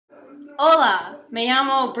Hola, me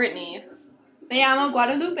llamo Brittany. Me llamo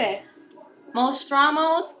Guadalupe.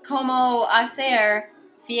 Mostramos cómo hacer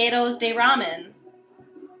fideos de ramen.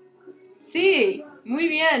 Sí, muy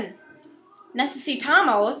bien.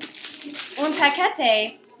 Necesitamos un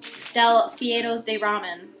paquete de fideos de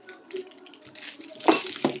ramen.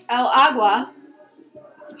 El agua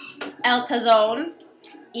El tazón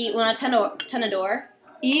y un tenedor.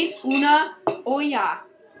 y una olla.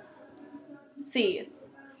 Sí.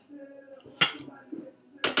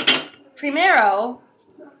 Primero,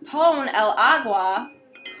 pon el agua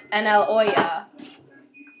en el olla.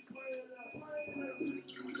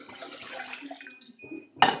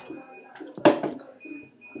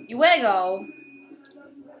 Luego,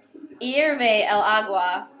 hierve el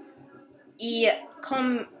agua y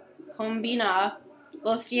combina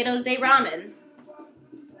los fideos de ramen.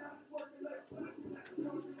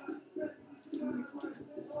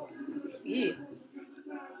 Sí.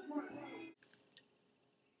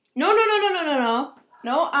 No.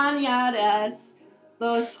 No añades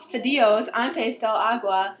los fideos antes del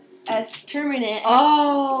agua. Es termine.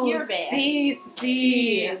 Oh, hierve.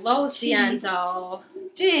 sí. Lo siento.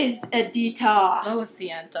 Jeez, Edita. Lo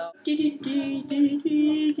siento.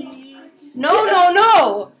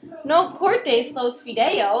 No. No cortes los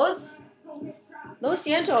fideos. Lo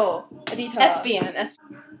siento, Edita. Es bien.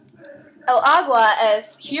 El agua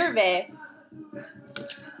es hierve.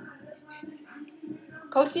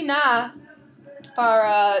 Cocina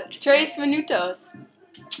para 3 minutos.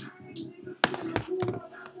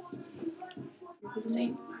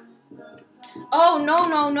 Sí. Oh,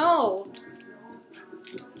 no.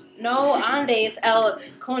 No andes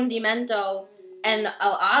el condimento en el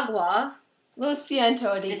agua Lo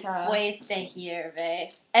siento, Edita. después de hierve.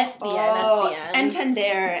 Es bien.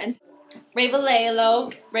 Entender. Revelelo.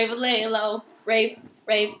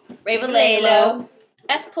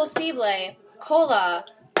 Es posible cola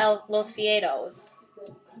los fideos.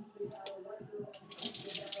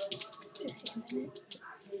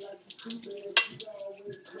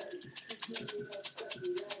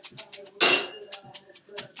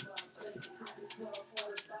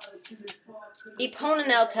 Y pon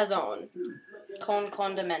en el tazón con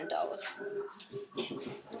condimentos.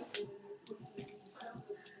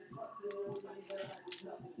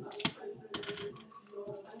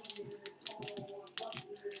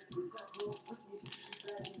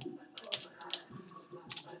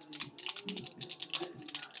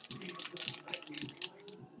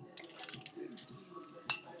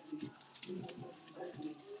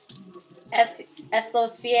 Es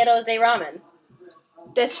los fideos de ramen.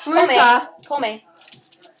 Disfruta. Come.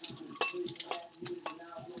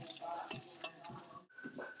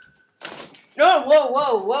 No,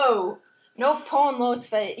 whoa. No pon los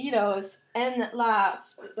fideos en la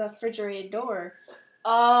refrigerador.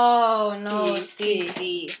 Oh, no, Sí.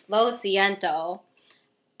 sí. Lo siento.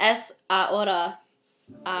 Es ahora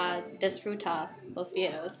disfruta los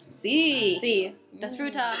fideos. Sí.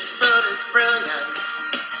 Disfruta. This food is brilliant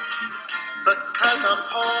because I'm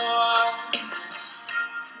poor.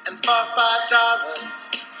 And for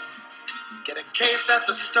 $5, get a case at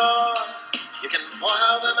the store. You can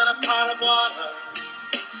boil them in a pot of water.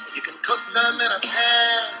 You can cook them in a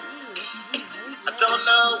pan. I don't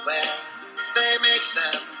know where they make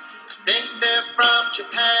them. I think they're from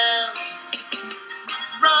Japan.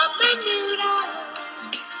 Ramen noodles.